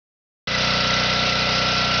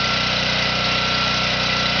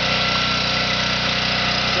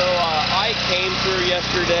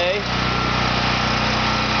yesterday.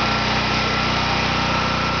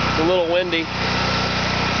 It's a little windy.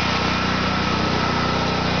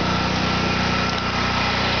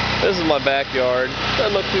 This is my backyard.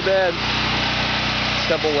 Doesn't look too bad. A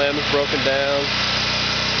couple limbs broken down.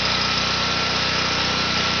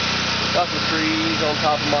 Got some trees on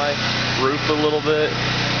top of my roof a little bit.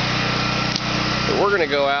 But we're gonna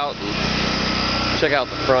go out and check out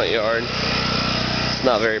the front yard. It's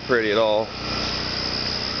not very pretty at all.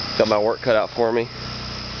 Got my work cut out for me.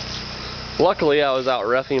 Luckily, I was out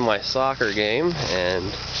reffing my soccer game,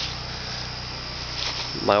 and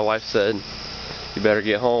my wife said, "You better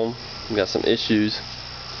get home. We got some issues.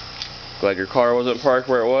 Glad your car wasn't parked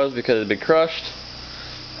where it was because it'd been crushed."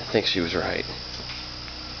 I think she was right.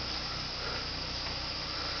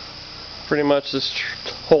 Pretty much this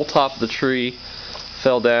whole top of the tree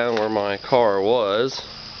fell down where my car was.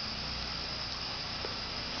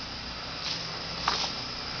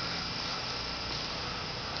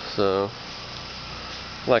 So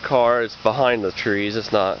my car is behind the trees.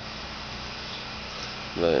 It's not,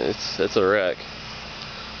 but it's a wreck.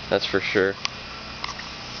 That's for sure.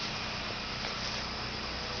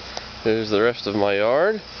 Here's the rest of my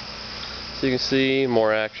yard. So you can see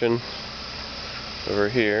more action over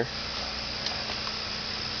here.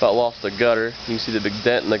 About lost a gutter. You can see the big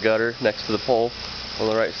dent in the gutter next to the pole on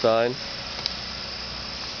the right side.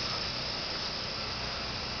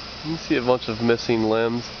 You can see a bunch of missing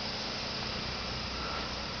limbs.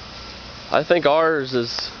 I think ours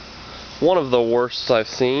is one of the worst I've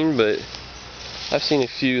seen, but I've seen a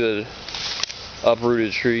few that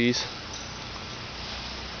uprooted trees.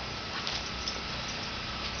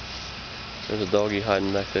 There's a doggy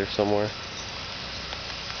hiding back there somewhere.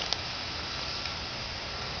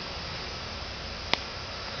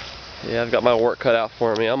 Yeah, I've got my work cut out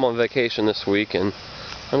for me. I'm on vacation this week, and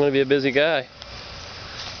I'm going to be a busy guy.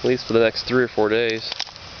 At least for the next 3 or 4 days.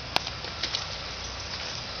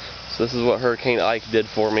 So this is what Hurricane Ike did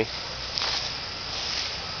for me.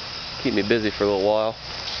 Keep me busy for a little while.